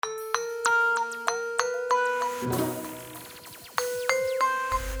Hello,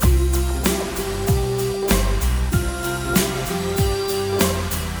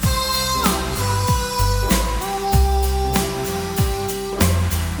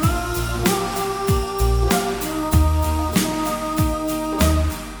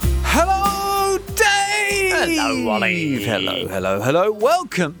 Wally. Hello.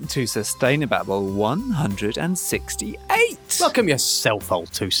 Welcome to Sustainababble 168. Welcome yourself,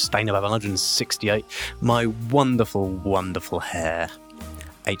 old to Sustainababble 168. My wonderful, wonderful hair.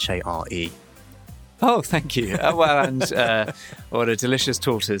 H-A-R-E. Oh, thank you. And what a delicious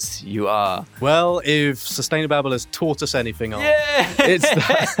tortoise you are. Well, if Sustainababble has taught us anything, it's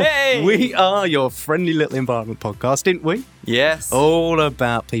that we are your friendly little environment podcast, didn't we? Yes. All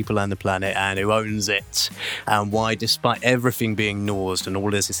about people and the planet and who owns it, and why, despite everything being nosed and all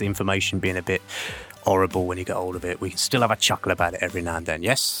this information being a bit horrible when you get hold of it, we can still have a chuckle about it every now and then,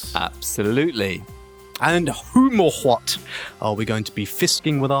 yes? Absolutely. And whom or what are we going to be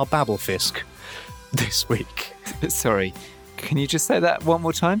fisking with our babble fisk this week? Sorry, can you just say that one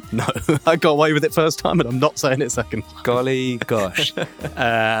more time? No, I got away with it first time and I'm not saying it second. Golly gosh.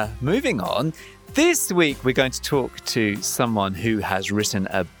 Moving on. This week we're going to talk to someone who has written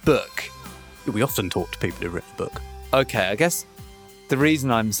a book. We often talk to people who've written a book. Okay, I guess the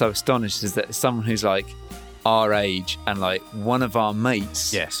reason I'm so astonished is that it's someone who's like our age and like one of our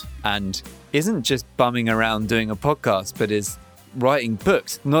mates. Yes. And isn't just bumming around doing a podcast, but is writing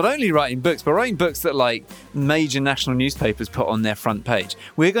books. Not only writing books, but writing books that like major national newspapers put on their front page.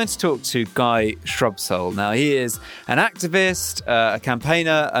 We're going to talk to Guy Shrubsole. Now, he is an activist, a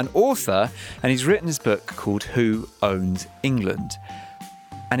campaigner, an author, and he's written this book called Who Owns England?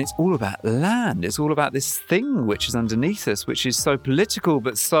 And it's all about land. It's all about this thing which is underneath us, which is so political,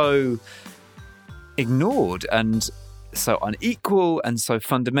 but so ignored and so unequal and so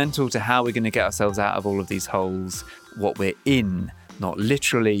fundamental to how we're going to get ourselves out of all of these holes, what we're in, not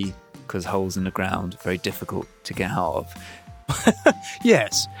literally, because holes in the ground are very difficult to get out of.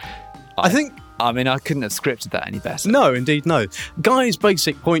 Yes. I couldn't have scripted that any better. No, indeed, no. Guy's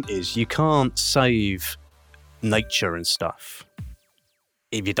basic point is you can't save nature and stuff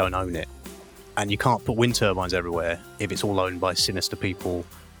if you don't own it. And you can't put wind turbines everywhere if it's all owned by sinister people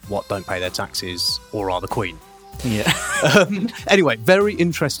what don't pay their taxes or are the Queen. Yeah. Anyway, very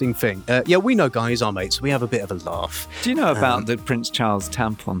interesting thing. We know Guy is our mate, so we have a bit of a laugh. Do you know about the Prince Charles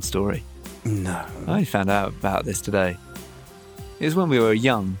tampon story? No. I found out about this today. It was when we were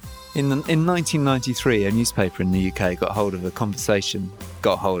young. In 1993, a newspaper in the UK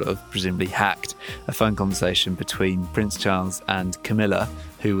presumably hacked, a phone conversation between Prince Charles and Camilla,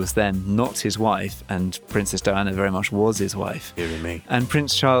 who was then not his wife, and Princess Diana very much was his wife. Dear me. And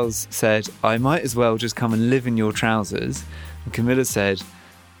Prince Charles said, I might as well just come and live in your trousers. And Camilla said,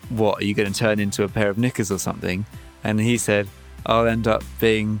 what, are you going to turn into a pair of knickers or something? And he said, I'll end up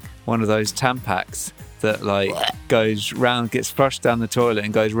being one of those Tampax that goes round, gets flushed down the toilet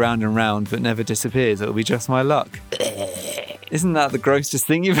and goes round and round but never disappears. It'll be just my luck. Isn't that the grossest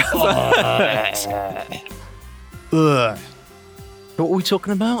thing you've ever heard? Ugh. What were we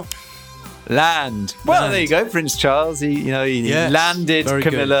talking about? Land. Well, there you go. Prince Charles, he landed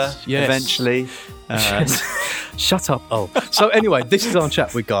Camilla eventually. Shut up. Oh. So anyway, this is our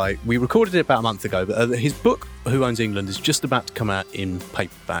chat with Guy. We recorded it about a month ago, but his book, Who Owns England, is just about to come out in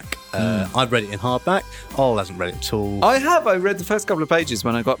paperback. I've read it in hardback. Ol hasn't read it at all. I have. I read the first couple of pages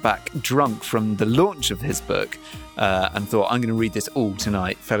when I got back drunk from the launch of his book and thought, I'm going to read this all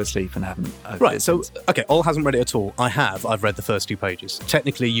tonight. Fell asleep and haven't. Right, so, okay, Ol hasn't read it at all. I have. I've read the first 2 pages.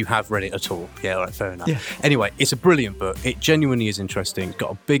 Technically, you have read it at all. Yeah, all right, fair enough. Yeah. Anyway, it's a brilliant book. It genuinely is interesting. It's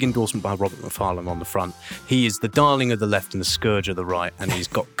got a big endorsement by Robert Macfarlane on the front. He is the darling of the left and the scourge of the right, and he's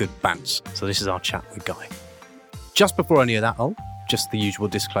got good bants. So this is our chat with Guy. Just before any of that, just the usual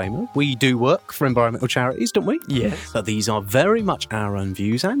disclaimer. We do work for environmental charities, don't we? Yes. But these are very much our own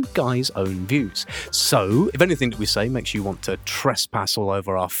views and Guy's own views. So if anything that we say makes you want to trespass all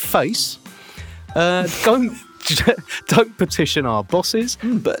over our face, don't petition our bosses,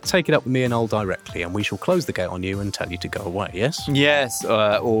 but take it up with me and Ol directly, and we shall close the gate on you and tell you to go away, yes? Yes,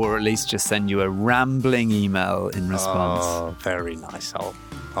 or at least just send you a rambling email in response. Oh, very nice, Ol.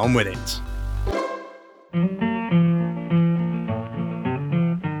 On with it.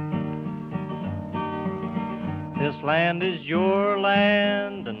 This land is your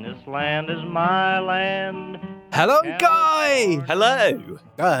land, and this land is my land. Hello, Guy! Hello.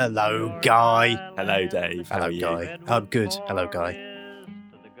 Hello, Guy. Hello, Dave. How Hello, are you? Guy. I'm good. Hello, Guy.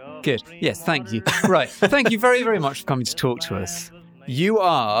 Good. Yes, thank you. Right. Thank you very, very much for coming to talk to us. You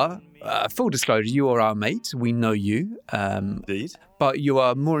are full disclosure, you are our mate. We know you. Indeed. But you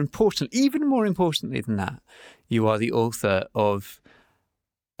are even more importantly than that, you are the author of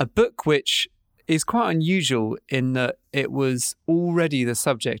a book which is quite unusual in that it was already the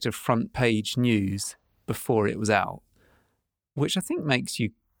subject of front page news before it was out, which I think makes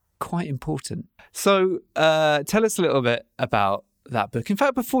you quite important. So tell us a little bit about that book. In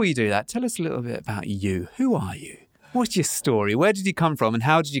fact, before you do that, tell us a little bit about you. Who are you? What's your story? Where did you come from, and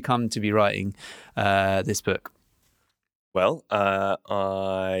how did you come to be writing this book? Well,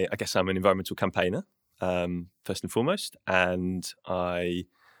 I guess I'm an environmental campaigner, first and foremost, and I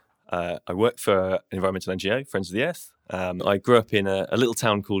work for an environmental NGO, Friends of the Earth. I grew up in a little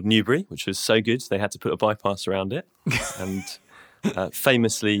town called Newbury, which was so good they had to put a bypass around it, and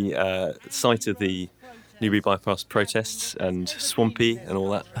famously site of the Newbury bypass protests and swampy and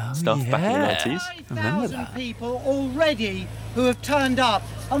all that stuff back in the 90s. 1,000 people already who have turned up,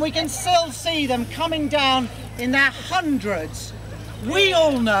 and we can still see them coming down in their hundreds. We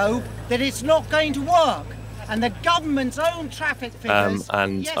all know that it's not going to work, and the government's own traffic figures.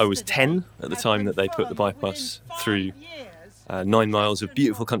 And I was 10 at the time that they put the bypass through 9 miles of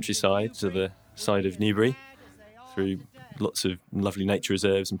beautiful countryside to the side of Newbury, through lots of lovely nature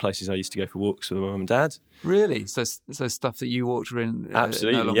reserves and places I used to go for walks with my mum and dad. Really? So stuff that you walked in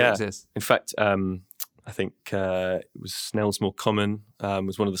Absolutely, no longer exists? In fact, I think it was Snelsmore Common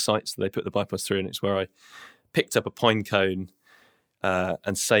was one of the sites that they put the bypass through, and it's where I picked up a pine cone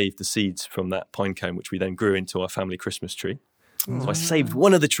and saved the seeds from that pine cone, which we then grew into our family Christmas tree. So I saved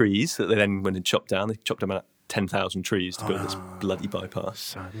one of the trees that they then went and chopped down. They chopped down about 10,000 trees to build this bloody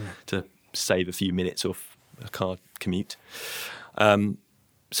bypass to save a few minutes off a car commute.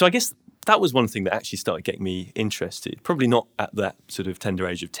 So I guess that was one thing that actually started getting me interested. Probably not at that sort of tender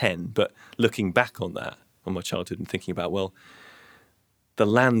age of 10, but looking back on that, on my childhood, and thinking about, well, the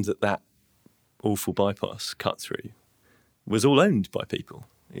land that awful bypass cut through was all owned by people.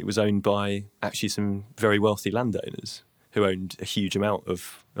 It was owned by actually some very wealthy landowners who owned a huge amount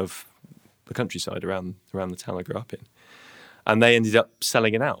of the countryside around the town I grew up in. And they ended up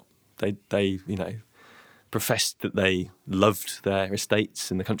selling it out. They professed that they loved their estates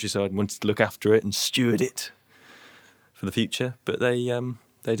in the countryside and wanted to look after it and steward it for the future. But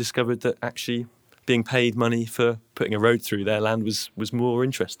they discovered that actually being paid money for putting a road through their land was more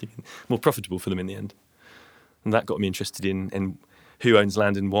interesting, more profitable for them in the end. And that got me interested in who owns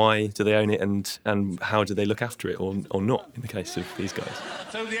land and why do they own it, and how do they look after it or not in the case of these guys.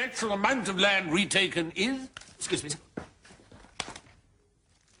 So the actual amount of land retaken is? Excuse me, sir.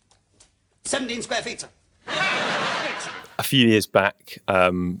 17 square feet, sir. A few years back,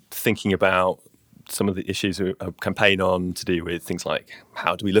 thinking about some of the issues we campaign on to do with things like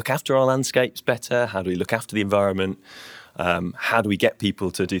how do we look after our landscapes better? How do we look after the environment? How do we get people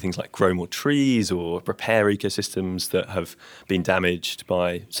to do things like grow more trees or repair ecosystems that have been damaged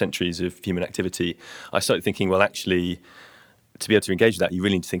by centuries of human activity? I started thinking, well, actually, to be able to engage with that, you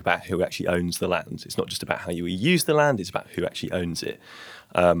really need to think about who actually owns the land. It's not just about how you use the land, it's about who actually owns it.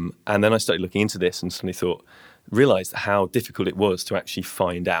 And then I started looking into this and suddenly realised how difficult it was to actually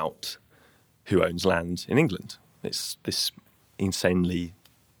find out who owns land in England. It's this insanely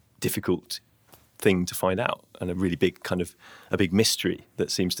difficult thing to find out, and a really big a big mystery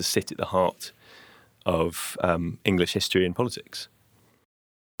that seems to sit at the heart of English history and politics.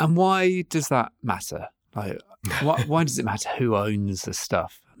 And why does that matter? Like, why does it matter who owns the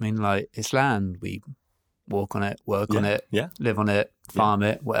stuff? I mean, like, it's land. We walk on it, work on it, live on it, farm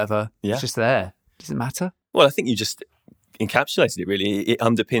it, whatever. Yeah. It's just there. Does it matter? Well, I think you just encapsulated it, really. It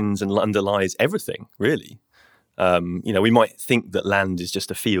underpins and underlies everything, really. We might think that land is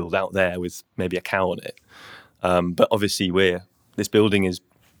just a field out there with maybe a cow on it. But obviously this building is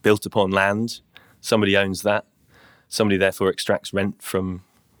built upon land. Somebody owns that. Somebody therefore extracts rent from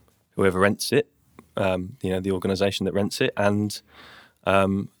whoever rents it, the organisation that rents it, and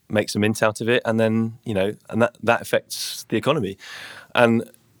makes a mint out of it. And then, and that affects the economy. And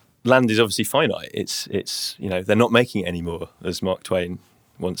land is obviously finite. It's they're not making it anymore, as Mark Twain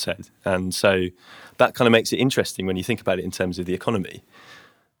once said. And so that kind of makes it interesting when you think about it in terms of the economy,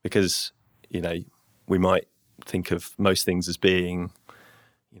 because, we might think of most things as being,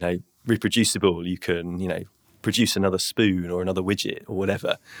 reproducible. You can, produce another spoon or another widget or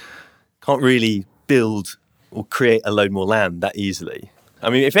whatever. Can't really build or create a load more land that easily. I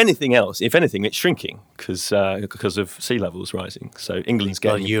mean, if anything, it's shrinking because of sea levels rising. So England's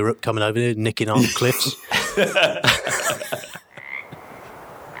getting... Europe coming over here, nicking our cliffs.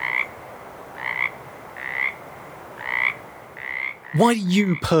 Why do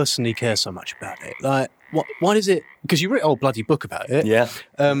you personally care so much about it? Like, why does it... Because you wrote a whole bloody book about it. Yeah.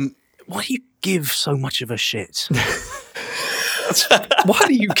 Why do you give so much of a shit? Why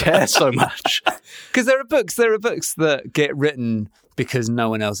do you care so much? Because there are books that get written because no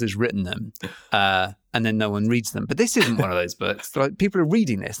one else has written them, and then no one reads them. But this isn't one of those books. Like, people are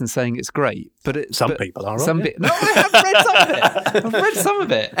reading this and saying it's great, but Some people are. Some right? No, I've read some of it. I've read some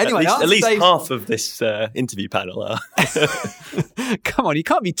of it. Anyway, at least half of this interview panel are. Come on, you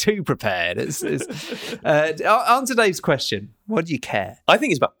can't be too prepared. Answer Dave's question. What do you care? I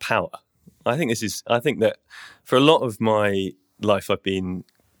think it's about power. I think that for a lot of my life, I've been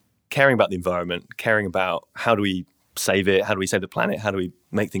caring about the environment, caring about how do we save it, how do we save the planet, how do we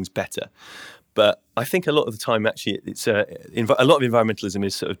make things better. But I think a lot of the time, actually, it's a lot of environmentalism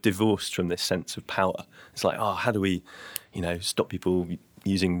is sort of divorced from this sense of power. It's like, how do we, stop people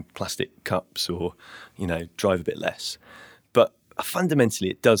using plastic cups or, drive a bit less. But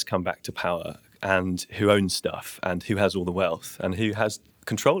fundamentally, it does come back to power and who owns stuff and who has all the wealth and who has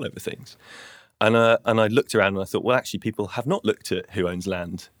control over things. And I looked around and I thought, well, actually, people have not looked at who owns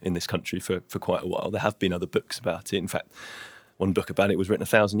land in this country for quite a while. There have been other books about it. In fact, one book about it was written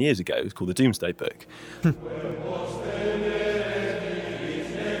 1,000 years ago. It was called the Doomsday Book.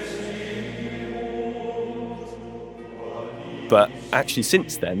 But actually,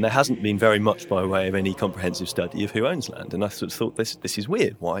 since then, there hasn't been very much by way of any comprehensive study of who owns land. And I sort of thought, this is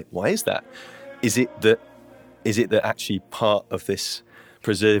weird. Why is that? Is it that actually part of this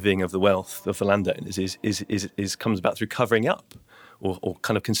preserving of the wealth of the landowners is comes about through covering up or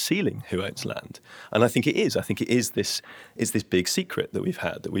kind of concealing who owns land? And I think it is. I think it is this big secret that we've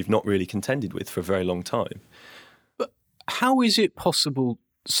had that we've not really contended with for a very long time. But how is it possible?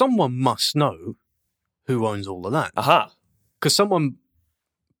 Someone must know who owns all of that. Aha. Because someone,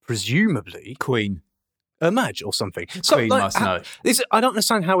 presumably, Queen. Madge or something. Queen must know. I don't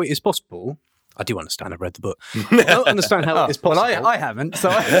understand how it is possible. I do understand. I've read the book. I don't understand how it is possible. Well, I haven't.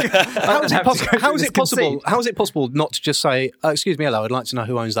 So how is it possible? How is it possible not to just say, "Excuse me, hello, I'd like to know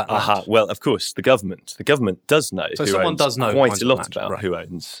who owns that land"? Aha. Well, of course, the government does know. So who someone owns does know quite a lot land, about right. who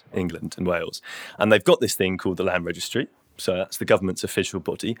owns England and Wales, and they've got this thing called the Land Registry. So that's the government's official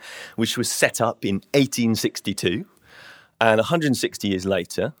body, which was set up in 1862, and 160 years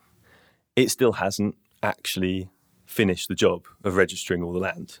later, it still hasn't actually finished the job of registering all the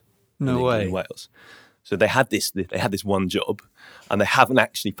land. No in way. In Wales. So they had this one job, and they haven't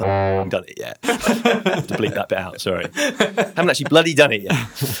actually done it yet. I have to bleep that bit out. Sorry, haven't actually bloody done it yet.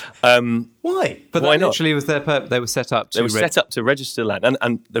 Why? But why that not? literally was their purpose. They were set up to. They were set up to register land,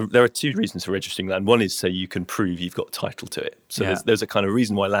 and there are two reasons for registering land. One is so you can prove you've got title to it. So Yeah. there's a kind of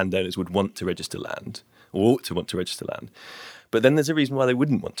reason why landowners would want to register land, or ought to want to register land. But then there's a reason why they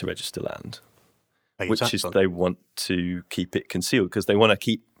wouldn't want to register land, which is they want to keep it concealed because they want to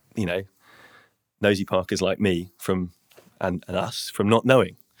keep, nosy parkers like me and us from not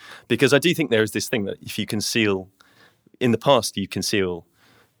knowing. Because I do think there is this thing that if you conceal, in the past you conceal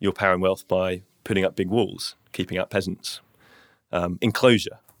your power and wealth by putting up big walls, keeping out peasants,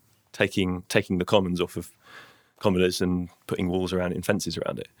 enclosure, taking the commons off of commoners and putting walls around it and fences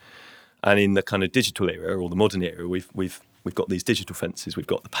around it. And in the kind of digital era or the modern era, we've got these digital fences. We've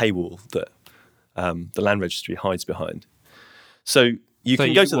got the paywall that the Land Registry hides behind. So you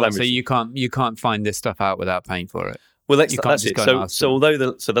can go to the Land Registry. So you can't find this stuff out without paying for it. Well, that's You can't it. just go and ask So them. although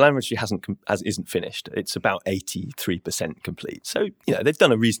the Land Registry isn't finished, it's about 83% complete. So they've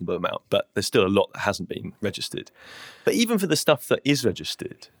done a reasonable amount, but there's still a lot that hasn't been registered. But even for the stuff that is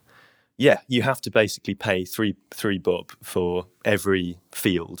registered, you have to basically pay three bob for every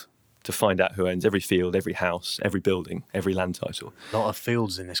field to find out who owns every field, every house, every building, every land title. A lot of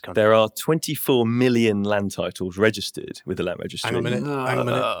fields in this country. There are 24 million land titles registered with the Land Registry. Hang on a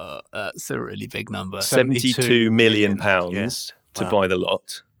minute. That's a really big number. 72 million million, pounds to Wow. buy the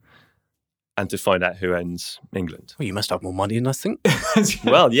lot and to find out who owns England. Well, you must have more money than I think.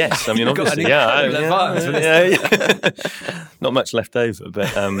 Well, yes. I mean, Got obviously, any advance for yeah. Not much left over.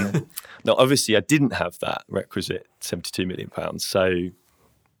 But no, obviously, I didn't have that requisite £72 million. So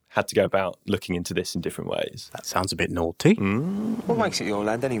had to go about looking into this in different ways. That sounds a bit naughty. What makes it your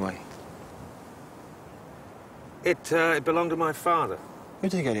land, anyway? It belonged to my father. Who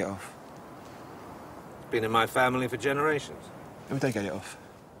did they get it off? It's been in my family for generations. Who did they get it off?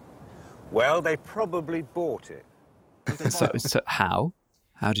 Well, they probably bought it. So how?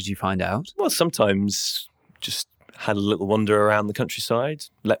 How did you find out? Well, sometimes just had a little wander around the countryside,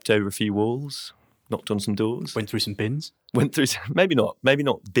 leapt over a few walls, knocked on some doors. Went through some bins. Went through, maybe not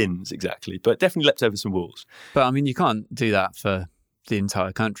bins exactly, but definitely leapt over some walls. But I mean, you can't do that for the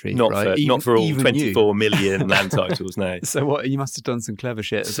entire country, Not right? for all even 24 million land titles, no. So what? You must have done some clever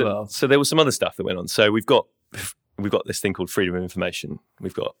shit as well. So there was some other stuff that went on. So we've got this thing called freedom of information.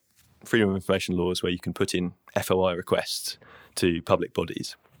 We've got freedom of information laws where you can put in FOI requests to public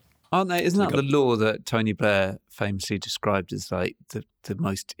bodies. Aren't they? Isn't that the law that Tony Blair famously described as like the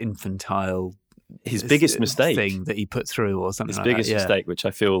most infantile, his biggest mistake thing that he put through, or something? His like biggest that? mistake, which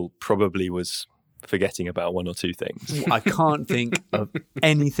I feel probably was forgetting about one or two things. I can't think of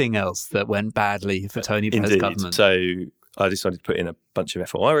anything else that went badly for Tony Blair's government. So I decided to put in a bunch of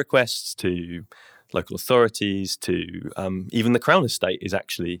FOI requests to local authorities, to even the Crown Estate is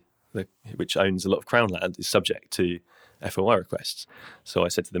actually, which owns a lot of Crown land, is subject to FOI requests. So I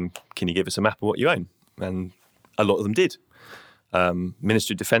said to them, can you give us a map of what you own? And a lot of them did.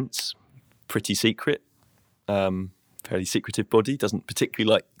 Ministry of Defence, pretty secret, fairly secretive body, doesn't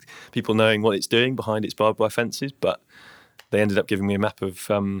particularly like people knowing what it's doing behind its barbed wire fences, but they ended up giving me a map of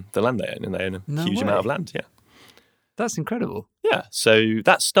the land they own, and they own a huge amount of land, yeah. That's incredible. Yeah, so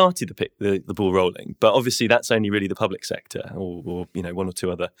that started the ball rolling, but obviously that's only really the public sector, or one or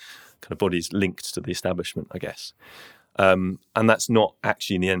two other kind of bodies linked to the establishment, I guess. And that's not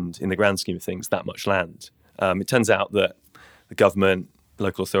actually in the grand scheme of things, that much land. It turns out that the government,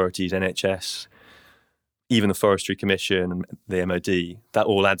 local authorities, NHS, even the Forestry Commission and the MOD, that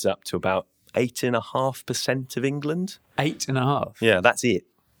all adds up to about 8.5% of England. 8.5%? Yeah, that's it.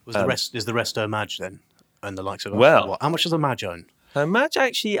 Is the rest Madge then? And the likes of well, how much does a Madge own? Madge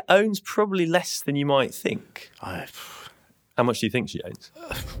actually owns probably less than you might think. How much do you think she owns?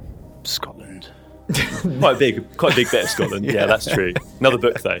 Scotland. Quite a big bit of Scotland. Yeah, that's true. Another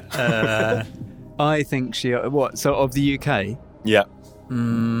book though. I think she so of the UK. Yeah.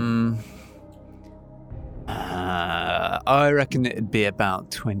 I reckon it'd be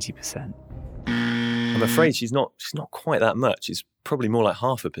about 20%. I'm afraid she's not quite that much. It's probably more like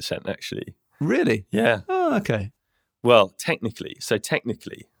 0.5% actually. Really? Yeah. Oh, okay. Well, technically,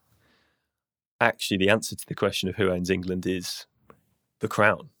 actually the answer to the question of who owns England is the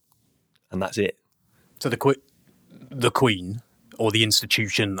Crown. And that's it. So the Queen, or the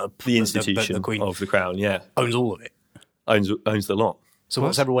institution of the Queen of the Crown, yeah. Owns all of it. Owns the lot. So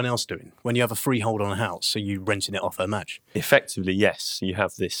what's everyone else doing? When you have a freehold on a house, are you renting it off Her Madge? Effectively, yes. You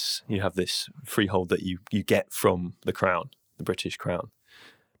have this freehold that you get from the Crown, the British Crown.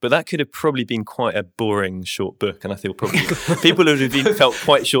 But that could have probably been quite a boring short book, and I feel probably people would have felt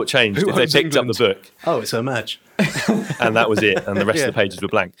quite shortchanged if they picked up the book. Oh, it's Her Madge. And that was it, and the rest of the pages were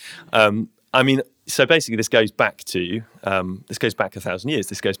blank. So basically this goes back 1,000 years.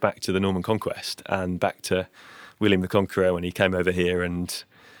 This goes back to the Norman Conquest and back to William the Conqueror when he came over here and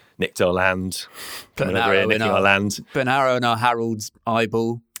nicked our land. Put an arrow in our Harold's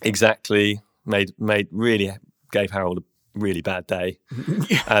eyeball. Exactly. Gave Harold a really bad day.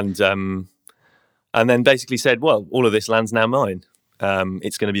 And then basically said, well, all of this land's now mine.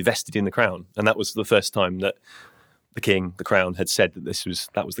 It's going to be vested in the Crown. And that was the first time that the King, the Crown, had said that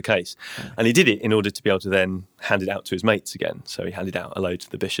that was the case. And he did it in order to be able to then hand it out to his mates again. So he handed out a load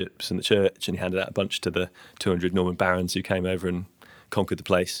to the bishops and the church, and he handed out a bunch to the 200 Norman barons who came over and conquered the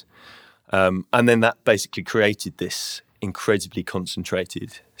place. And then that basically created this incredibly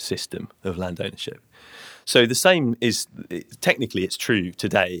concentrated system of land ownership. So the same is, technically it's true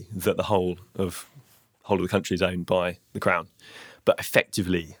today that the whole of the country is owned by the Crown. But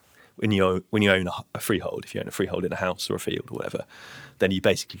effectively, when you own a freehold, if you own a freehold in a house or a field or whatever, then you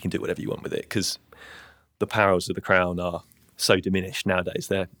basically can do whatever you want with it, because the powers of the Crown are so diminished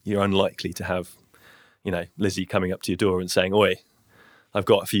nowadays. You're unlikely to have, Lizzie coming up to your door and saying, "Oi, I've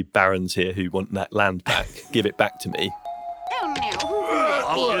got a few barons here who want that land back. Give it back to me."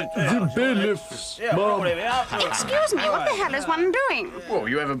 The bailiffs, Mum. Excuse me, what the hell is one doing? Well,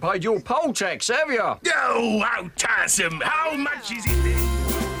 you haven't paid your poll tax, have you? Oh, how tiresome! How much is it?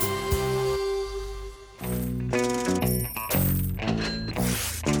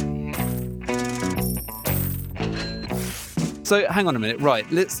 So hang on a minute, right?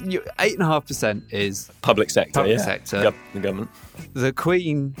 8.5% is public sector. The government. The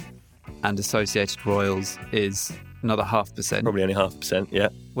Queen and associated royals is another 0.5%. Probably only 0.5%. Yeah.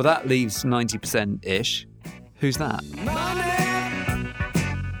 Well, that leaves 90% ish. Who's that?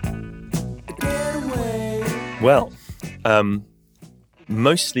 Well,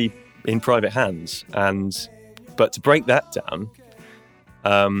 mostly in private hands, but to break that down,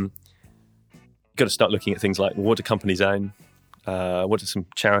 you've got to start looking at things like, what do companies own? What do some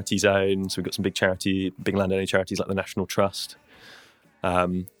charities own? So we've got some big landowning charities like the National Trust.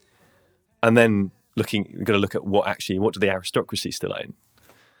 And then we've got to look at what do the aristocracy still own?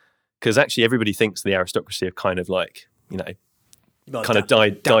 Because actually everybody thinks the aristocracy have kind of like, kind of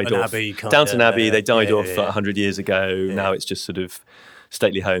died off. Downton Abbey, they died off 100 years ago. Yeah. Now it's just sort of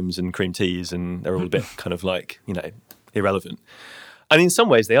stately homes and cream teas, and they're all a bit kind of like, irrelevant. And in some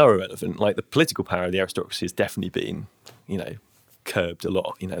ways they are irrelevant. Like the political power of the aristocracy has definitely been, curbed a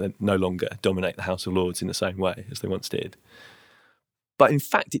lot. They no longer dominate the House of Lords in the same way as they once did. But in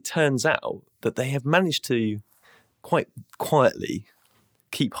fact, it turns out that they have managed to quite quietly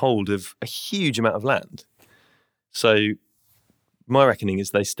keep hold of a huge amount of land. So my reckoning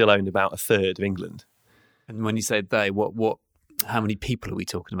is they still owned about a third of England. And when you say they, how many people are we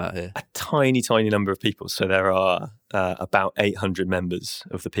talking about here? A tiny, tiny number of people. So there are about 800 members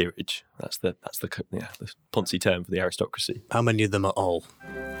of the peerage. That's the Ponzi term for the aristocracy. How many of them are all?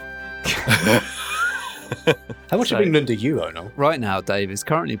 How much of England do you own? Al? Right now, Dave is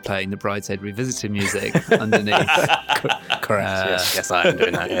currently playing the Brideshead Revisited music underneath. Correct. Yes, I am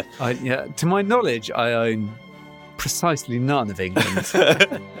doing that. Yeah. To my knowledge, I own precisely none of England.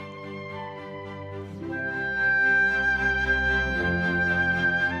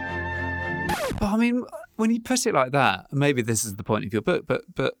 But I mean, when you put it like that, maybe this is the point of your book.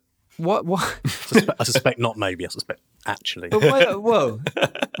 But what? I suspect not. Maybe I suspect actually. But why,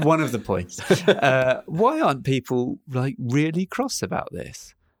 one of the points. Why aren't people really cross about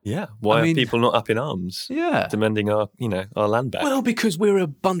this? Yeah. Why are people not up in arms? Yeah. Demanding our land back? Well, because we're a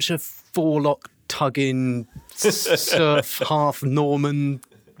bunch of forelock tugging serf half Norman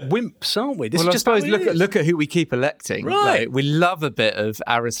wimps, aren't we? I suppose look at who we keep electing. Right. We love a bit of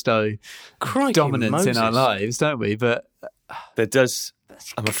Aristo dominance in our lives, don't we? But there does,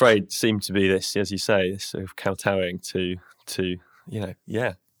 I'm afraid, seem to be this, as you say, this sort of kowtowing to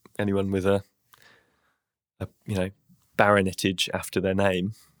anyone with a baronetage after their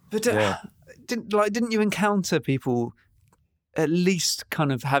name. But didn't you encounter people at least kind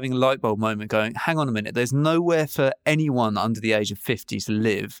of having a light bulb moment going, hang on a minute, there's nowhere for anyone under the age of 50 to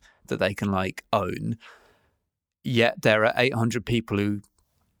live that they can own, yet there are 800 people who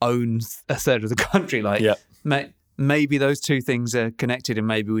own a third of the country. Maybe those two things are connected and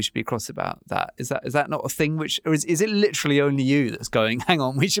maybe we should be cross about that. Is that not a thing or is it literally only you that's going, hang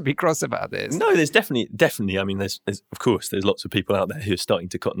on, we should be cross about this? No, there's definitely, I mean, there's of course, there's lots of people out there who are starting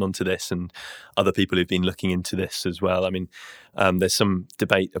to cotton onto this and other people who've been looking into this as well. I mean, there's some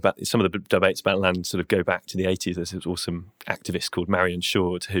debate about, some of the debates about land sort of go back to the 80s. There's an awesome activist called Marion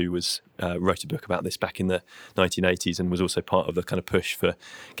Short who wrote a book about this back in the 1980s and was also part of the kind of push for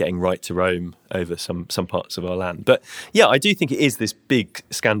getting right to roam over some parts of our land. But yeah, I do think it is this big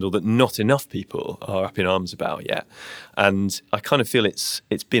scandal that not enough people are up in arms about yet. And I kind of feel it's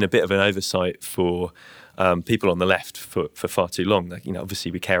been a bit of an oversight for people on the left for far too long.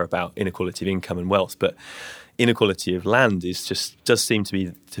 Obviously we care about inequality of income and wealth, but inequality of land does seem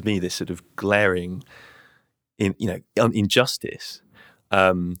to me this sort of glaring injustice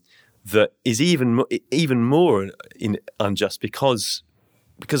that is even more unjust because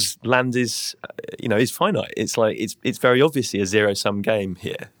land is finite. It's it's very obviously a zero-sum game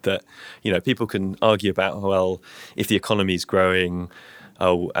here that people can argue about, well, if the economy is growing,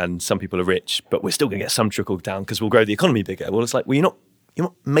 and some people are rich, but we're still going to get some trickle down because we'll grow the economy bigger. Well, it's you're not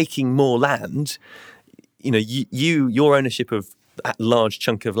making more land. Your ownership of that large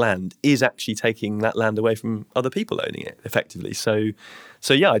chunk of land is actually taking that land away from other people owning it effectively. So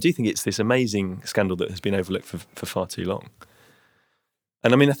yeah, I do think it's this amazing scandal that has been overlooked for far too long.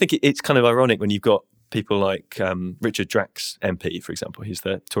 And I mean, I think it's kind of ironic when you've got people like Richard Drax MP, for example. He's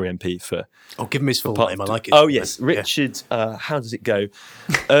the Tory MP for... Oh, give him his full name. I like it. Oh, yes. Richard, how does it go?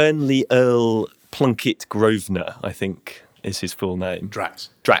 Ernley Earl Plunkett Grosvenor, I think, is his full name. Drax.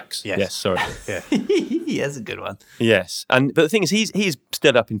 Yes, sorry. Yeah. That's a good one. Yes. But the thing is, he's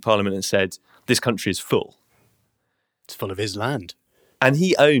stood up in Parliament and said, this country is full. It's full of his land. And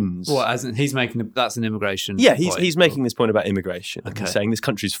he owns... Well, as in he's making... That's an immigration Yeah, point. he's making this point about immigration. Okay. He's saying this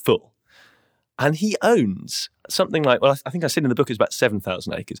country's full. And he owns something like... Well, I think I said in the book it's about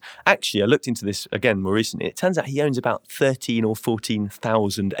 7,000 acres. Actually, I looked into this again more recently. It turns out he owns about 13 or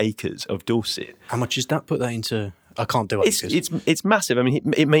 14,000 acres of Dorset. How much does that put that into... I can't do acres. It's massive. I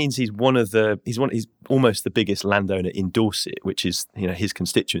mean, it means he's almost the biggest landowner in Dorset, which is his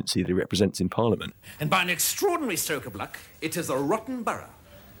constituency that he represents in Parliament. And by an extraordinary stroke of luck, it is a rotten borough.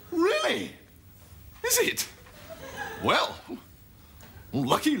 Really? Is it? Well,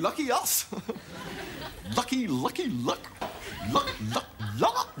 lucky us. lucky luck.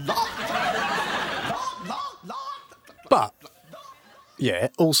 But yeah,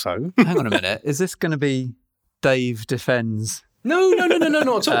 also, hang on a minute. Is this going to be Dave defends? No, not at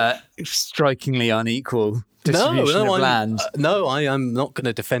all. Strikingly unequal distribution of land. I am not going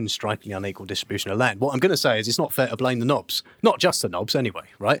to defend strikingly unequal distribution of land. What I'm going to say is it's not fair to blame the knobs. Not just the knobs, anyway,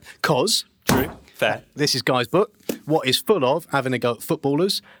 right? Because, true, fair. This is Guy's book. What is full of having a go at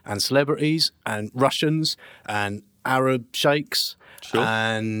footballers and celebrities and Russians and Arab sheikhs. Sure.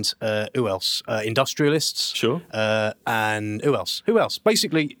 And who else? Industrialists. Sure. And who else?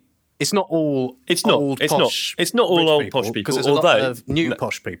 Basically, it's not all old posh. It's not all old posh people. Because there's a lot of new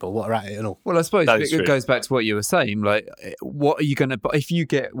posh people. What are at it and all. Well, I suppose That is it true. goes back to what you were saying. Like, what are you going to buy? If you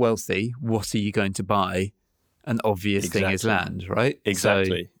get wealthy, what are you going to buy? An obvious thing is land, right?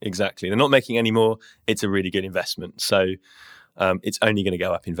 Exactly. They're not making any more. It's a really good investment. So it's only going to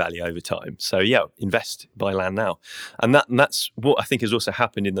go up in value over time. So yeah, invest, buy land now. And that's what I think has also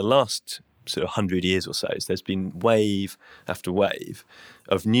happened in the last sort of 100 years or so. Is there's been wave after wave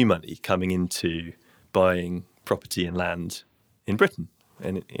of new money coming into buying property and land in Britain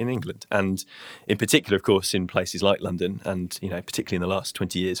and in England. And in particular, of course, in places like London. And, particularly in the last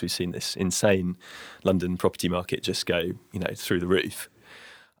 20 years, we've seen this insane London property market just go, through the roof.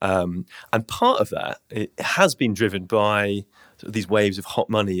 And part of that, it has been driven by sort of these waves of hot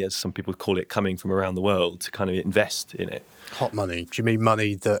money, as some people call it, coming from around the world to kind of invest in it. Hot money? Do you mean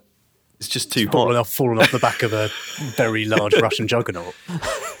money that it's just too hot? Fallen off the back of a very large Russian juggernaut?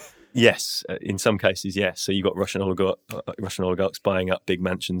 Yes, in some cases, yes. So you've got Russian oligarchs buying up big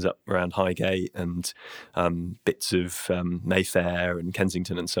mansions up around Highgate and bits of Mayfair and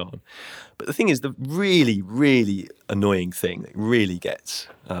Kensington and so on. But the thing is, the really, really annoying thing that really gets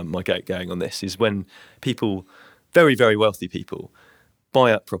my goat going on this is when people, very, very wealthy people,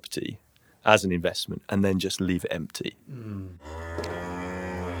 buy up property as an investment and then just leave it empty.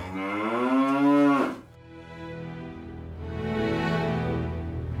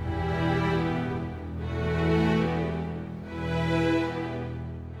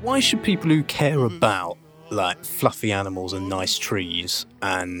 Why should people who care about like fluffy animals and nice trees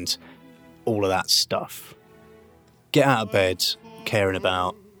and all of that stuff get out of bed caring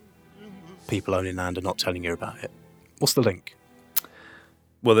about people owning land and not telling you about it? What's the link?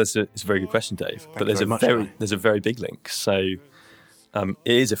 Well, it's a very good question, Dave. But there's a very big link. So it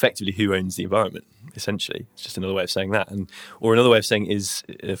is effectively who owns the environment. Essentially, it's just another way of saying that, or another way of saying is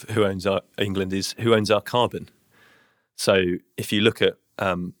who owns England is who owns our carbon. So if you look at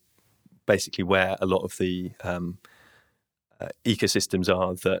basically where a lot of the ecosystems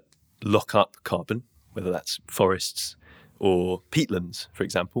are that lock up carbon, whether that's forests or peatlands, for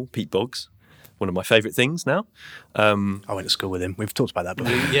example, peat bogs, one of my favourite things now. I went to school with him. We've talked about that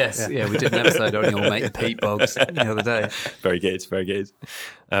before. Yes, we did an episode on your mate peat bogs the other day. Very good.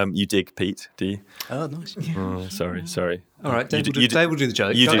 You dig peat, do you? Oh, nice. Oh, sorry. All right, Dave will do the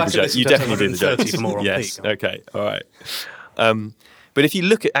joke. You do the joke. You definitely do the joke. For more on yes, peat. Okay, all right. But if you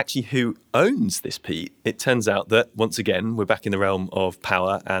look at actually who owns this peat, it turns out that, once again, we're back in the realm of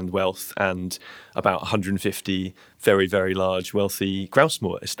power and wealth and about 150 very, very large, wealthy grouse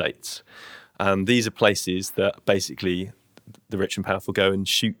moor estates. And these are places that basically the rich and powerful go and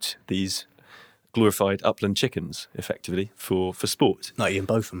shoot these glorified upland chickens, effectively, for sport. Like Ian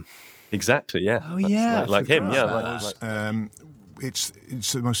Botham. Exactly, yeah. Oh, yeah. Like him, yeah.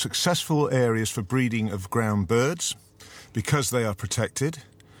 It's the most successful areas for breeding of ground birds, because they are protected.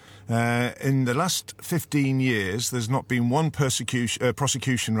 In the last 15 years, there's not been one prosecution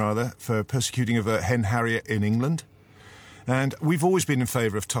for persecuting of a hen harrier in England. And we've always been in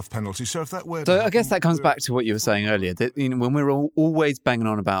favour of tough penalties. So if that were I guess that comes back to what you were saying earlier, that when we're always banging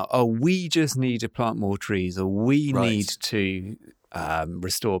on about, we just need to plant more trees, or we need to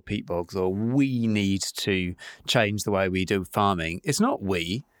restore peat bogs, or we need to change the way we do farming. It's not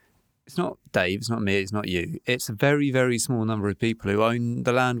we. It's not Dave, it's not me, it's not you. It's a very, very small number of people who own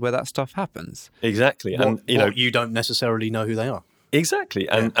the land where that stuff happens. Exactly. You don't necessarily know who they are. Exactly.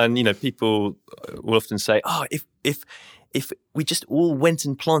 And people will often say, if we just all went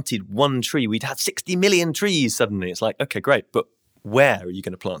and planted one tree, we'd have 60 million trees suddenly. It's like, okay, great, but where are you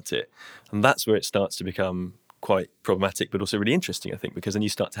going to plant it? And that's where it starts to become quite problematic, but also really interesting, I think, because then you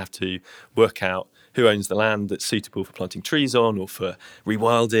start to have to work out who owns the land that's suitable for planting trees on, or for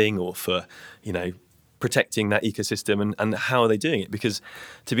rewilding, or for, protecting that ecosystem, and how are they doing it? Because,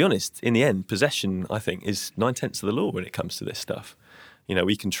 to be honest, in the end, possession, I think, is 9/10 of the law when it comes to this stuff.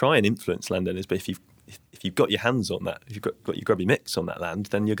 We can try and influence landowners, but if you've got your hands on that, if you've got your grubby mix on that land,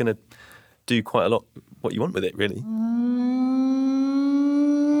 then you're going to do quite a lot what you want with it, really.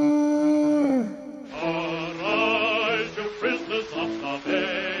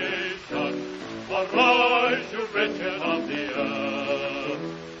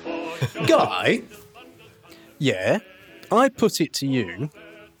 Guy, yeah, I put it to you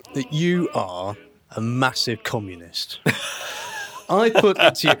that you are a massive communist. I put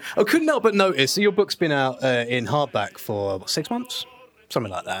it to you. I couldn't help but notice. So your book's been out in hardback for 6 months,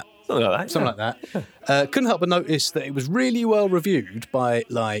 something like that. Something like that. Couldn't help but notice that it was really well reviewed by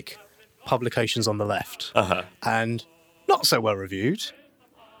publications on the left, Uh-huh. and not so well reviewed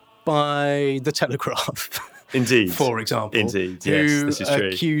by The Telegraph. Indeed. For example. Indeed, yes, who this is true.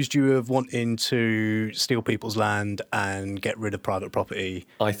 accused you of wanting to steal people's land and get rid of private property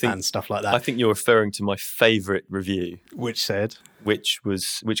and stuff like that. I think you're referring to my favourite review. Which said? Which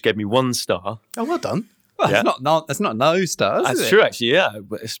gave me 1 star. Oh, well done. Well, that's not no stars. That's is it? true, actually. Yeah,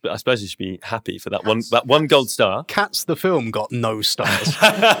 but I suppose you should be happy for that one gold star. Cats the film got no stars,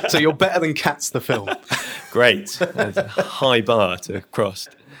 so you're better than Cats the film. Great, that's a high bar to cross.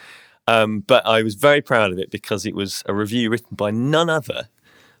 But I was very proud of it because it was a review written by none other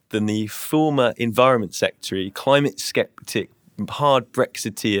than the former Environment Secretary, climate sceptic, hard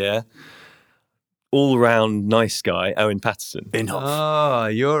Brexiteer, all-round nice guy, Owen Paterson. Inhofe. Oh,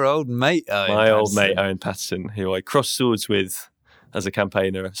 your old mate, Owen My Paterson. old mate, Owen Paterson, who I crossed swords with as a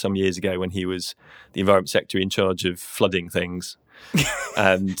campaigner some years ago when he was the Environment Secretary in charge of flooding things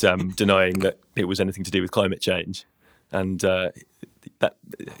and denying that it was anything to do with climate change. And that,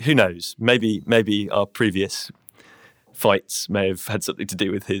 who knows, maybe our previous fights may have had something to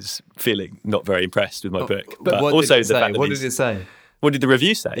do with his feeling not very impressed with my book. But what also did it the say? fact that What did it say? What did the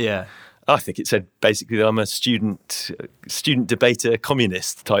review say? Yeah. I think it said basically that I'm a student debater,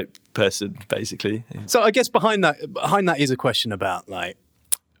 communist type person, basically. So I guess behind that is a question about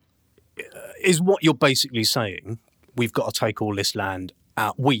is what you're basically saying, we've got to take all this land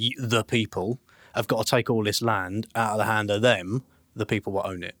out, we, the people, have got to take all this land out of the hand of them, the people will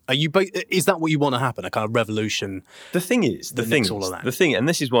own it. Is that what you want to happen? A kind of revolution? The thing is, and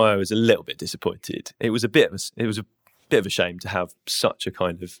this is why I was a little bit disappointed. It was a bit of a shame to have such a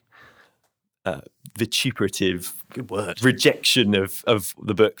kind of vituperative rejection of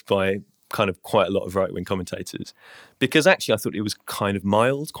the book by kind of quite a lot of right-wing commentators, because actually I thought it was kind of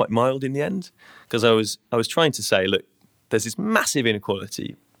quite mild in the end, because I was trying to say, look, there's this massive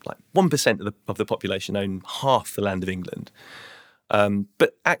inequality, like 1% of the population own half the land of England,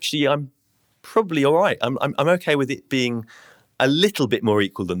 but actually I'm probably all right. I'm okay with it being a little bit more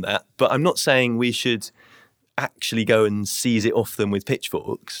equal than that, but I'm not saying we should actually go and seize it off them with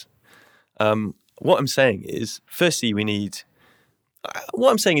pitchforks. What I'm saying is, firstly, we need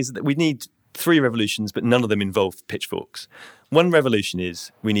 3 revolutions, but none of them involve pitchforks. One revolution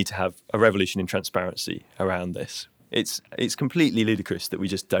is we need to have a revolution in transparency around this. It's completely ludicrous that we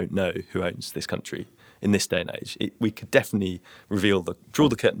just don't know who owns this country in this day and age. We could definitely draw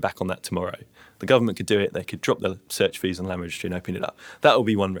the curtain back on that tomorrow. The government could do it. They could drop the search fees on land registry and open it up. That will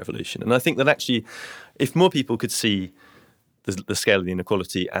be one revolution. And I think that actually, if more people could see the scale of the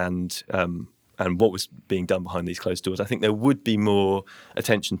inequality and what was being done behind these closed doors, I think there would be more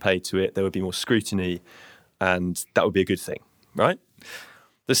attention paid to it. There would be more scrutiny, and that would be a good thing, right?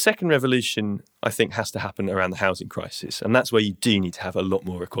 The second revolution, I think, has to happen around the housing crisis, and that's where you do need to have a lot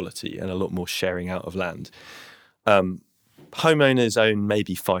more equality and a lot more sharing out of land. Homeowners own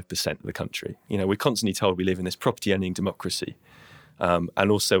maybe 5% of the country. We're constantly told we live in this property-owning democracy.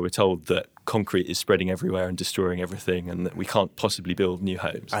 And also we're told that concrete is spreading everywhere and destroying everything, and that we can't possibly build new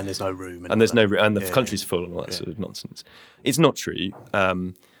homes. And there's no room. And the country's full and all that sort of nonsense. It's not true.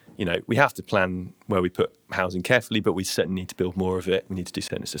 We have to plan where we put housing carefully, but we certainly need to build more of it. We need to do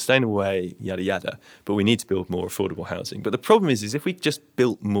so in a sustainable way, yada, yada. But we need to build more affordable housing. But the problem is if we just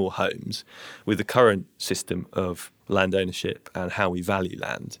built more homes with the current system of land ownership and how we value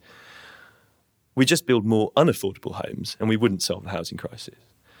land, we just build more unaffordable homes and we wouldn't solve the housing crisis.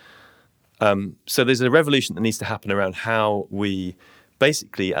 So there's a revolution that needs to happen around how we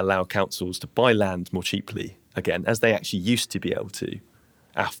basically allow councils to buy land more cheaply again, as they actually used to be able to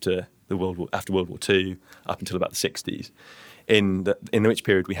after World War II, up until about the 60s, in which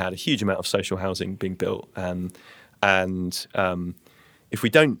period we had a huge amount of social housing being built. And if we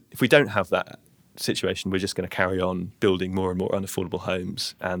don't have that situation, we're just going to carry on building more and more unaffordable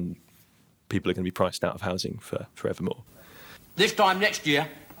homes, and people are going to be priced out of housing for forevermore. This time next year,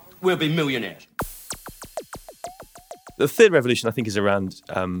 we'll be millionaires. The third revolution, I think, is around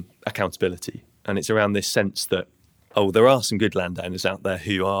accountability. And it's around this sense that, there are some good landowners out there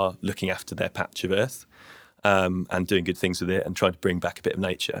who are looking after their patch of earth and doing good things with it and trying to bring back a bit of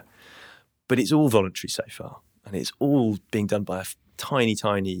nature. But it's all voluntary so far. And it's all being done by a tiny,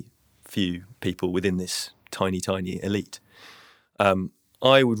 tiny few people within this tiny, tiny elite.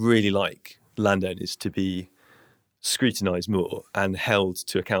 I would really like landowners to be scrutinised more and held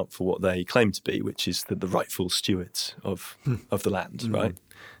to account for what they claim to be, which is the rightful stewards of the land, right?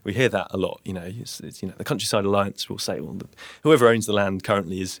 We hear that a lot. It's the Countryside Alliance will say, well, whoever owns the land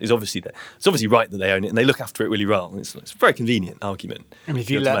currently is obviously there. It's obviously right that they own it, and they look after it really well. And it's a very convenient argument. And if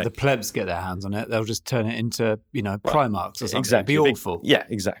you let the plebs get their hands on it, they'll just turn it into, Primarks or something. Exactly. It'd be awful. Yeah,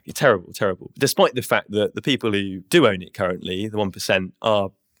 exactly. Terrible. Despite the fact that the people who do own it currently, the 1%, are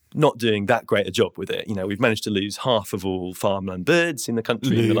not doing that great a job with it. We've managed to lose half of all farmland birds in the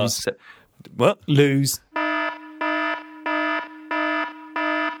country in the last... What? Lose.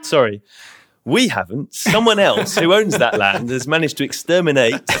 Sorry, we haven't. Someone else who owns that land has managed to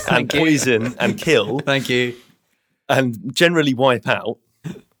exterminate and poison and kill. Thank you. And generally wipe out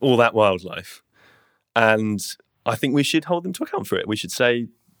all that wildlife. And I think we should hold them to account for it. We should say,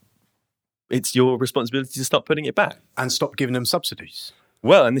 it's your responsibility to stop putting it back. And stop giving them subsidies.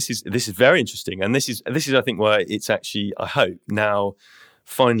 Well, and this is very interesting. And this is I think, why it's actually, I hope, now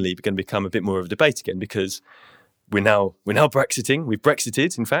finally going to become a bit more of a debate again, because we're now Brexiting. We've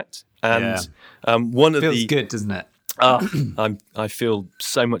Brexited, in fact, and one of feels good, doesn't it? I feel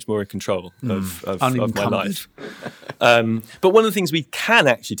so much more in control of my life. But one of the things we can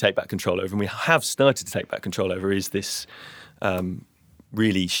actually take back control over, and we have started to take back control over, is this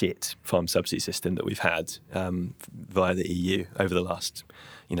really shit farm subsidy system that we've had via the EU over the last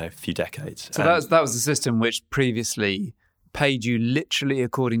few decades. So that was the system which previously paid you literally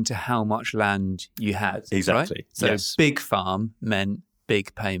according to how much land you had. Exactly. Right? So yes. Big farm meant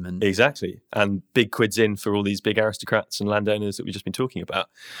big payment. Exactly. And big quids in for all these big aristocrats and landowners that we've just been talking about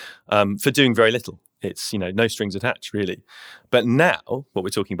for doing very little. It's, no strings attached, really. But now what we're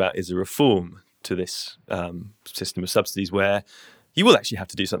talking about is a reform to this system of subsidies where you will actually have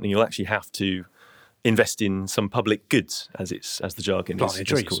to do something. You'll actually have to invest in some public goods, as the jargon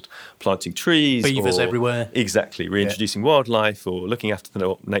is called. Planting trees. Beavers everywhere. Exactly. Reintroducing wildlife or looking after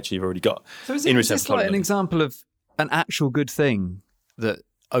the nature you've already got. So is this like an example of an actual good thing that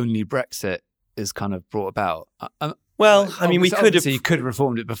only Brexit is kind of brought about? Well, I mean, we could have... You could have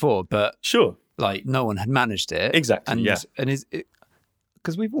reformed it before, but... Sure. No one had managed it. Exactly, And is it...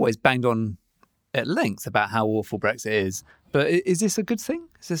 Because we've always banged on at length about how awful Brexit is. But is this a good thing?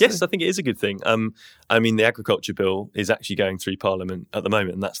 Yes, I think it is a good thing. I mean, the agriculture bill is actually going through Parliament at the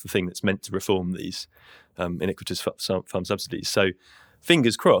moment, and that's the thing that's meant to reform these iniquitous farm subsidies. So,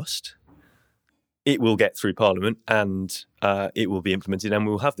 fingers crossed, it will get through Parliament and it will be implemented, and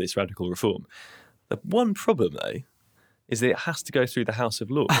we'll have this radical reform. The one problem, though, is that it has to go through the House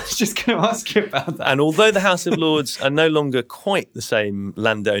of Lords. I was just going to ask you about that. And although the House of Lords are no longer quite the same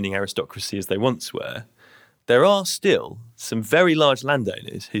landowning aristocracy as they once were, there are still some very large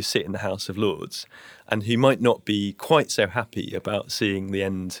landowners who sit in the House of Lords and who might not be quite so happy about seeing the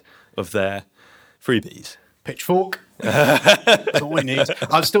end of their freebies. Pitchfork. That's all we need.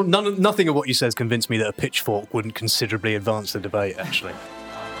 I'm still nothing of what you say has convinced me that a pitchfork wouldn't considerably advance the debate, actually.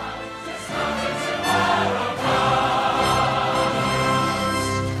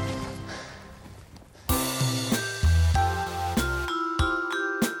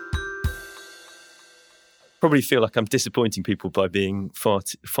 Probably feel like I'm disappointing people by being far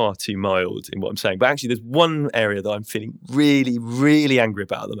too mild in what I'm saying. But actually, there's one area that I'm feeling really, really angry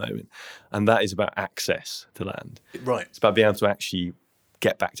about at the moment, and that is about access to land. Right. It's about being able to actually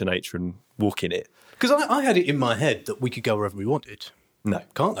get back to nature and walk in it. Because I had it in my head that we could go wherever we wanted. No.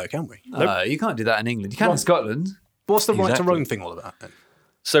 Can't though, can we? No, you can't do that in England. You can in Scotland. What's the right to roam thing all about then?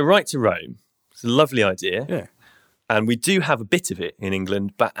 So right to roam, it's a lovely idea. Yeah. And we do have a bit of it in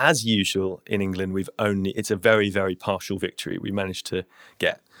England, but as usual in England, it's a very, very partial victory we managed to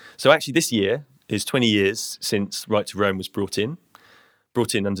get. So actually this year is 20 years since Right to Roam was brought in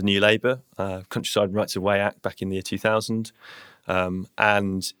under New Labour, Countryside Rights of Way Act back in the year 2000.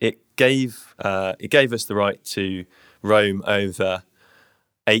 And it gave us the right to roam over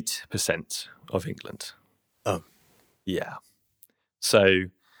 8% of England. Oh. Yeah. So...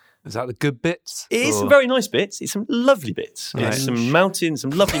 Is that the good bits? It is some very nice bits. It's some lovely bits. Penge. It's some mountains, some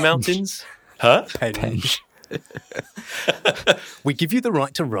lovely mountains. Huh? Penge. We give you the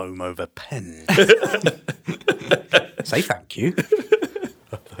right to roam over Penge. Say thank you.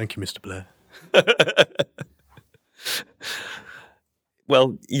 Thank you, Mr. Blair.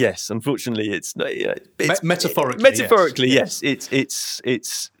 Well, yes. Unfortunately, it's metaphorically. Yes.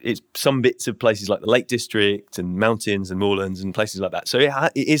 It's some bits of places like the Lake District and mountains and moorlands and places like that. So it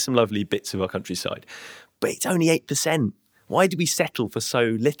is some lovely bits of our countryside, but it's only 8%. Why did we settle for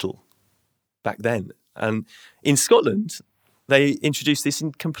so little back then? And in Scotland, they introduced this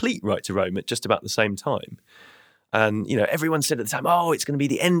in complete right to roam at just about the same time. And, everyone said at the time, oh, it's going to be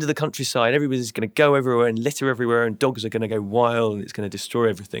the end of the countryside. Everybody's going to go everywhere and litter everywhere and dogs are going to go wild and it's going to destroy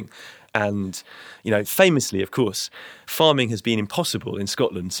everything. And, famously, of course, farming has been impossible in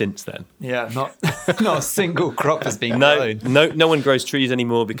Scotland since then. Yeah, not a single crop has been grown. No one grows trees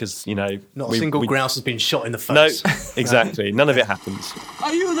anymore because, Not a single grouse has been shot in the face. No, exactly. None of it happens.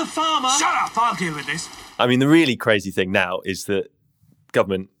 Are you the farmer? Shut up, I'll deal with this. I mean, the really crazy thing now is that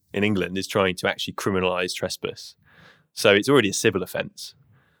government in England is trying to actually criminalise trespass. So it's already a civil offence.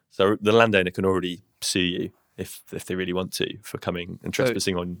 So the landowner can already sue you if they really want to for coming and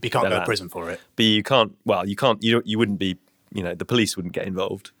trespassing on You can't their go to land. prison for it. But you can't. Well, you can't. You wouldn't be. The police wouldn't get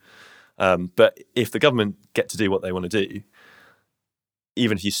involved. But if the government get to do what they want to do,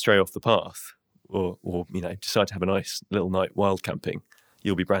 even if you stray off the path or decide to have a nice little night wild camping,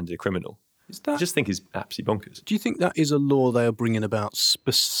 you'll be branded a criminal. I just think is absolutely bonkers. Do you think that is a law they are bringing about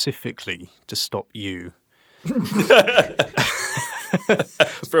specifically to stop you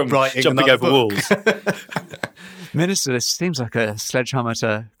from writing jumping another over book? walls? Minister, this seems like a sledgehammer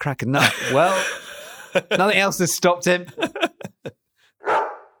to crack a nut. Well, nothing else has stopped him.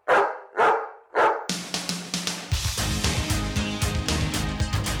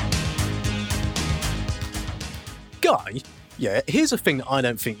 Guy, here's a thing that I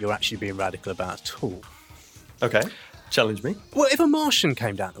don't think you're actually being radical about at all. Okay, challenge me. Well, if a Martian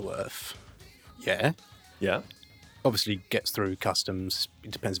came down to Earth, Yeah. obviously gets through customs,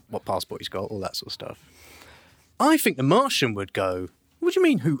 it depends what passport he's got, all that sort of stuff. I think the Martian would go, what do you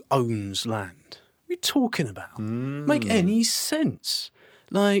mean who owns land? What are you talking about? Make any sense?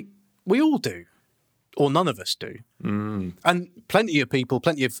 Like, we all do. Or none of us do. And plenty of people,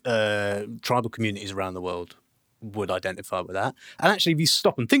 plenty of tribal communities around the world would identify with that. And actually, if you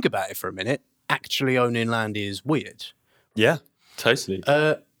stop and think about it for a minute, actually owning land is weird. Yeah, totally.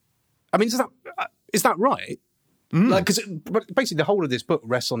 I mean, is that right? Like, because basically the whole of this book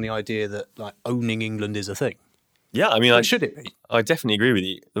rests on the idea that like owning England is a thing. Yeah, I mean, Should it be? I definitely agree with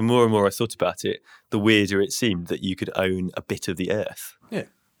you. The more and more I thought about it, the weirder it seemed that you could own a bit of the earth. Yeah.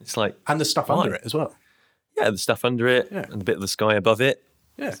 It's like... And the stuff under it as well. Yeah, the stuff under it and a bit of the sky above it.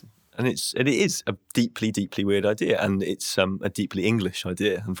 Yeah. And it is a deeply, deeply weird idea. And it's a deeply English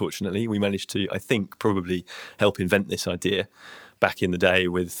idea, unfortunately. We managed to, I think, probably help invent this idea back in the day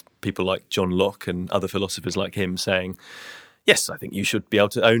with people like John Locke and other philosophers like him saying, yes, I think you should be able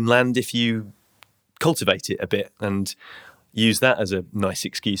to own land if you cultivate it a bit and use that as a nice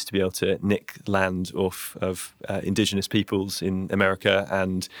excuse to be able to nick land off of indigenous peoples in America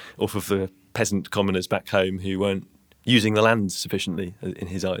and off of the peasant commoners back home who weren't using the land sufficiently in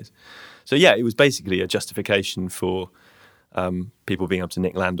his eyes. So yeah, it was basically a justification for people being able to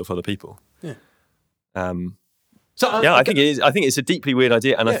nick land off other people. Yeah. I think it is. I think it's a deeply weird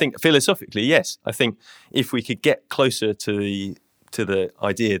idea, and I think philosophically, yes. I think if we could get closer to the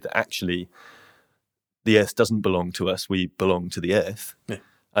idea that actually the earth doesn't belong to us, we belong to the earth,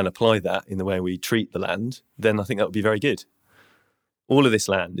 and apply that in the way we treat the land, then I think that would be very good. All of this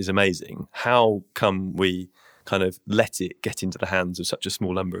land is amazing. How come we kind of let it get into the hands of such a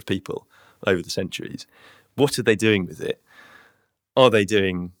small number of people over the centuries? What are they doing with it? Are they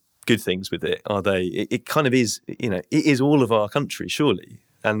doing good things with it? Are they? It kind of is. It is all of our country, surely,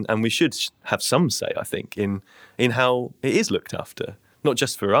 and we should have some say, I think, in how it is looked after, not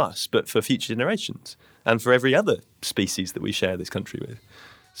just for us, but for future generations and for every other species that we share this country with.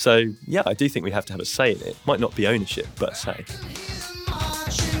 So, yeah, I do think we have to have a say in it. Might not be ownership, but say.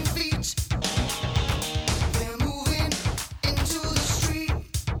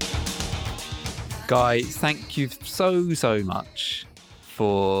 Guy, thank you so much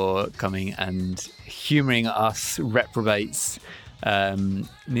for coming and humouring us reprobates,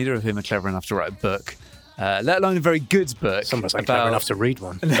 neither of whom are clever enough to write a book, let alone a very good book. Some of us ain't clever enough to read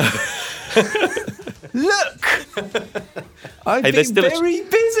one. Look! I've been very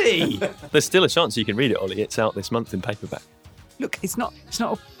busy! There's still a chance you can read it, Ollie. It's out this month in paperback. Look, it's not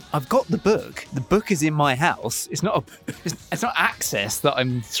I've got the book. The book is in my house. It's not access that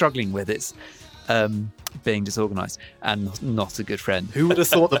I'm struggling with. It's being disorganised and not a good friend. Who would have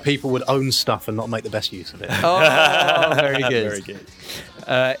thought that people would own stuff and not make the best use of it? Oh, very good. Very good.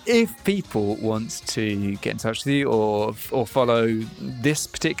 If people want to get in touch with you or follow this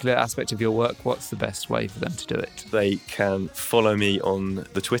particular aspect of your work, what's the best way for them to do it? They can follow me on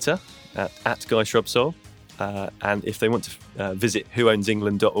the Twitter at Guy Shrubsole. And if they want to visit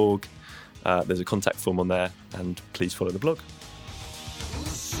whoownsengland.org, there's a contact form on there, and please follow the blog.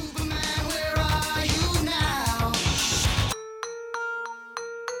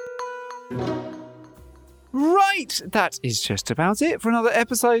 Right, that is just about it for another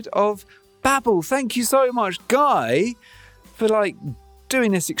episode of Babbel, thank you so much, Guy, for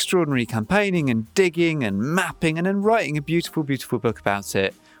doing this extraordinary campaigning and digging and mapping and then writing a beautiful, beautiful book about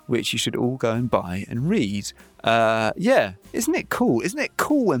it, which you should all go and buy and read. Isn't it cool? Isn't it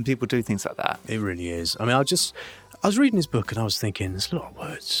cool when people do things like that? It really is. I mean, I was reading his book and I was thinking, there's a lot of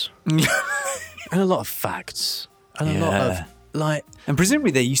words and a lot of facts and a lot of and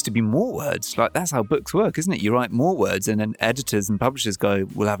presumably there used to be more words. That's how books work, isn't it? You write more words and then editors and publishers go,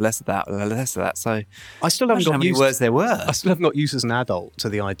 we'll have less of that, we'll have less of that. So I still haven't got how many words there were. I still have not used as an adult to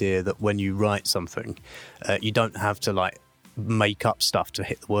the idea that when you write something, you don't have to make up stuff to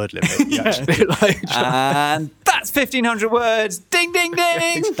hit the word limit. You actually, and that's 1,500 words. Ding, ding,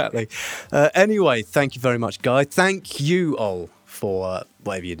 ding. Exactly. Anyway, thank you very much, Guy. Thank you all for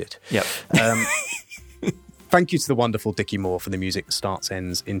whatever you did. Yep. Thank you to the wonderful Dickie Moore for the music that starts,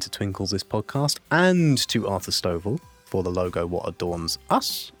 ends, intertwinkles this podcast, and to Arthur Stovall for the logo what adorns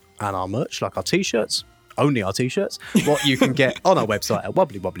us and our merch, like our T-shirts. Only our T-shirts, what you can get on our website at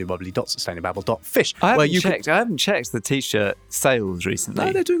wobbly.sustainababble.fish. I haven't checked the T-shirt sales recently.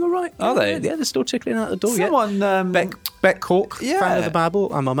 No, they're doing all right. Are they? Yeah, they're still trickling out the door. Someone, Beck Cork, fan of the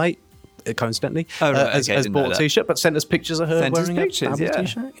Babble, and my mate, coincidentally, has bought a T-shirt, but sent us pictures of her wearing a Babble T-shirt.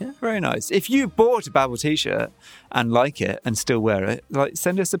 Yeah. Very nice. If you bought a Babble T-shirt and like it and still wear it,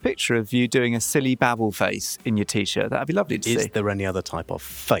 send us a picture of you doing a silly Babble face in your T-shirt. That'd be lovely to see. Is there any other type of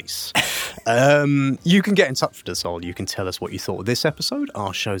face? You can get in touch with us all. You can tell us what you thought of this episode,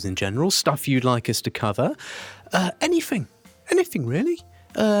 our shows in general, stuff you'd like us to cover, anything really.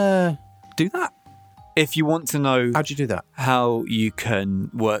 Do that. If you want to know how'd you do that, how you can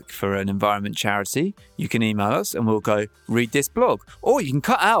work for an environment charity, you can email us and we'll go read this blog. Or you can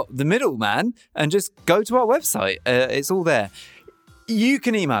cut out the middleman and just go to our website. It's all there. You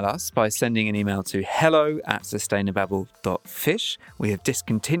can email us by sending an email to hello@sustainababble.fish. We have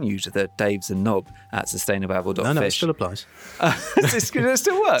discontinued the Daves and Knob at sustainababble.fish. No, it still applies. Does it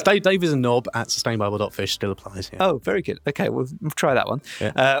still work? Daves and Knob at sustainababble.fish still applies. Yeah. Oh, very good. Okay, we'll try that one.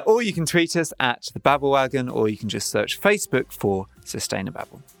 Yeah. Or you can tweet us at the Babble Wagon, or you can just search Facebook for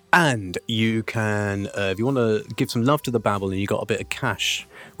Sustainababble. And you can, if you want to give some love to the Babble and you got a bit of cash,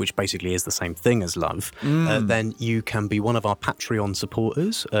 which basically is the same thing as love, then you can be one of our Patreon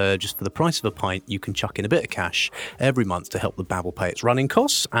supporters. Just for the price of a pint, you can chuck in a bit of cash every month to help the Babble pay its running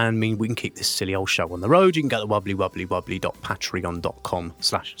costs and mean we can keep this silly old show on the road. You can go to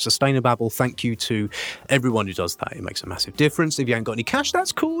wobbly.patreon.com/sustainababble. Thank you to everyone who does that. It makes a massive difference. If you ain't got any cash,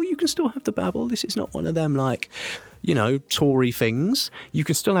 that's cool. You can still have the Babble. This is not one of them Tory things. You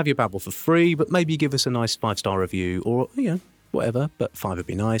can still have your Babble for free, but maybe give us a nice 5-star review or, whatever, but 5 would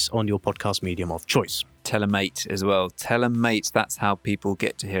be nice on your podcast medium of choice. Tell a mate as well. Tell a mate. That's how people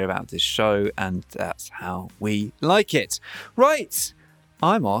get to hear about this show, and that's how we like it. Right.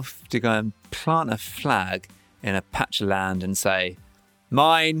 I'm off to go and plant a flag in a patch of land and say,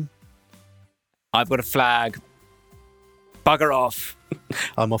 mine. I've got a flag. Bugger off.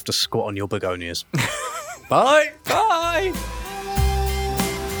 I'm off to squat on your begonias. Bye. Bye.